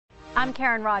I'm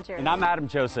Karen Rogers. And I'm Adam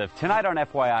Joseph. Tonight on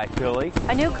FYI Philly,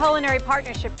 a new culinary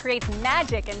partnership creates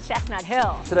magic in Chestnut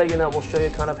Hill. Today, we'll show you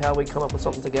kind of how we come up with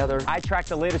something together. I track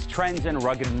the latest trends in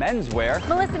rugged menswear.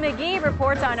 Melissa McGee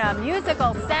reports on a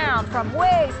musical sound from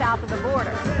way south of the border.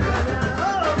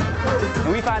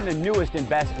 And we find the newest and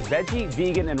best veggie,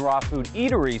 vegan, and raw food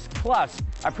eateries, plus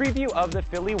a preview of the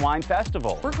Philly Wine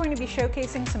Festival. We're going to be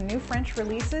showcasing some new French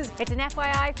releases. It's an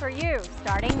FYI for you,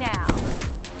 starting now.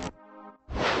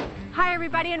 Hi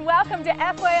everybody and welcome to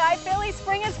FYI Philly.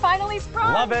 Spring has finally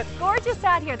sprung. Love it. Gorgeous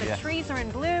out here. The trees are in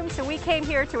bloom, so we came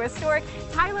here to historic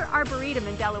Tyler Arboretum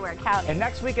in Delaware County. And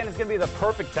next weekend is going to be the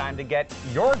perfect time to get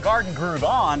your garden groove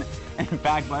on. In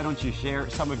fact, why don't you share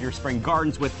some of your spring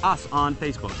gardens with us on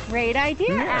Facebook? Great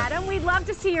idea, Adam. We'd love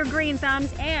to see your green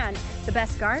thumbs and the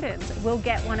best gardens. We'll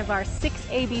get one of our 6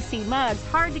 ABC mugs.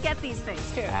 Hard to get these things,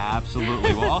 too.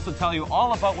 Absolutely. We'll also tell you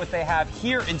all about what they have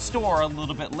here in store a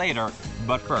little bit later.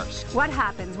 But first, what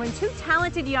happens when two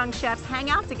talented young chefs hang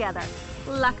out together?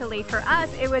 Luckily for us,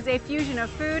 it was a fusion of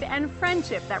food and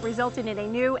friendship that resulted in a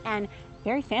new and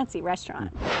very fancy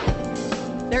restaurant.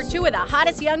 They're two of the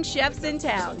hottest young chefs in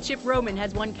town. Chip Roman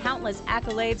has won countless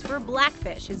accolades for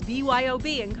Blackfish, his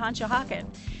BYOB in Conshohocken.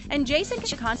 And Jason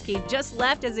Chikonsky just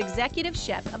left as executive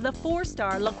chef of the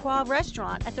 4-star La Croix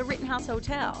restaurant at the Rittenhouse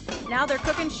Hotel. Now they're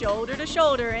cooking shoulder to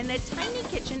shoulder in the tiny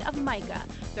kitchen of Mica,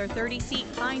 their 30-seat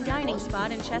fine dining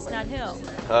spot in Chestnut Hill.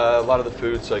 A lot of the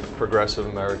food's like progressive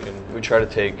American. We try to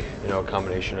take, a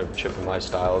combination of Chip and my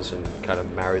styles and kind of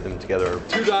marry them together.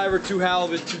 2 diver, 2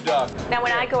 halibut, 2 duck. Now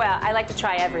when I go out, I like to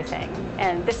try everything,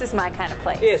 and this is my kind of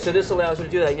place. Yeah, so this allows you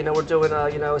to do that. We're doing,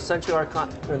 essentially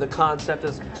the concept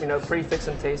is, prefix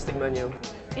and tasting menu.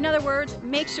 In other words,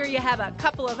 make sure you have a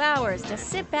couple of hours to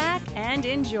sit back and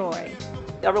enjoy.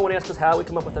 Everyone asks us how we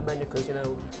come up with the menu because,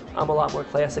 I'm a lot more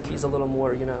classic. He's a little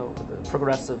more,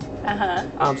 progressive.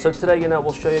 So today,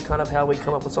 we'll show you kind of how we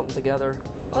come up with something together.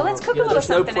 Well, let's cook a little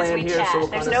something as we chat. So we'll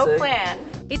There's no plan.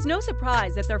 It's no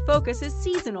surprise that their focus is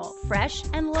seasonal, fresh,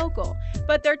 and local.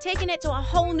 But they're taking it to a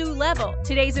whole new level.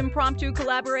 Today's impromptu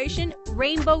collaboration,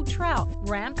 rainbow trout,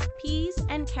 ramps, peas,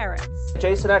 and carrots.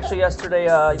 Jason actually yesterday,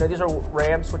 these are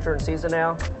ramps which are in season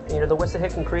now. And, the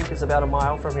Wissahickon Creek is about a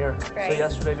mile from here. Right. So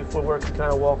yesterday before work, we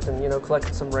kind of walked and,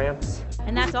 collected some ramps.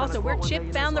 And that's also where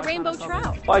Chip found the rainbow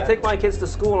trout. Well, I take my kids to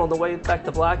school, and on the way back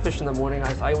to Blackfish in the morning,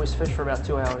 I always fish for about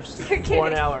 2 hours. You're kidding.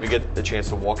 1 hour. We get the chance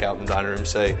to walk out in the dining room and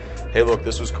say, hey, look,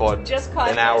 this was caught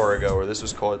an hour ago, or this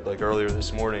was caught like earlier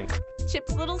this morning.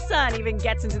 Chip's little son even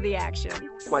gets into the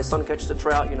action. My son catches the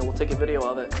trout, we'll take a video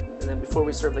of it. And then before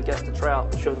we serve the guests the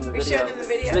trout, we'll show them the video.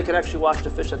 So they can actually watch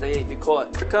the fish that they ate be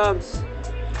caught. Here it comes.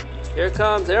 Here it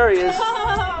comes. There he is.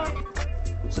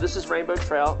 So this is rainbow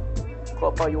trout,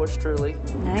 caught by yours truly.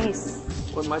 Nice.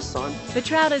 With my son. The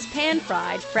trout is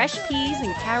pan-fried, fresh peas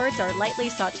and carrots are lightly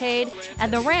sautéed,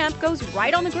 and the ramp goes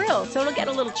right on the grill, so it'll get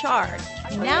a little charred.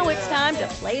 Now it's time to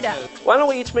plate up. Why don't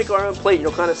we each make our own plate?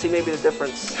 You'll kind of see maybe the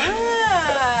difference.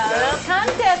 Little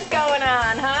contest going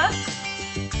on, huh?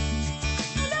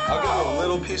 I'll give you a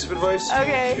little piece of advice.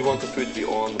 Okay. You want the food to be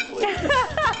on the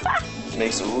plate.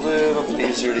 Makes it a little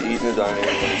easier to eat in the dining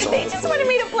room when it's on the plate. They just wanted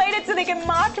me to plate it so they can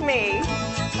mock me.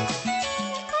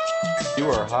 You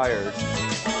are hired.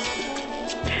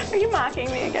 Are you mocking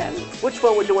me again? Which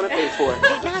one would you want to pay for?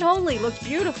 It not only looked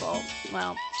beautiful,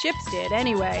 well, Chips did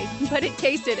anyway, but it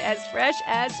tasted as fresh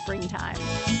as springtime.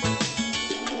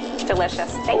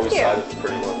 Delicious. Thank you. Always the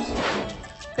pretty ones.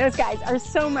 Those guys are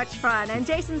so much fun, and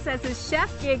Jason says his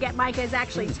chef gig at Mica is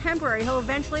actually temporary. He'll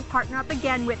eventually partner up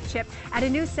again with Chip at a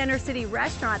new Center City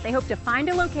restaurant. They hope to find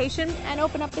a location and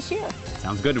open up this year.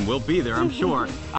 sounds good, and we'll be there, I'm sure.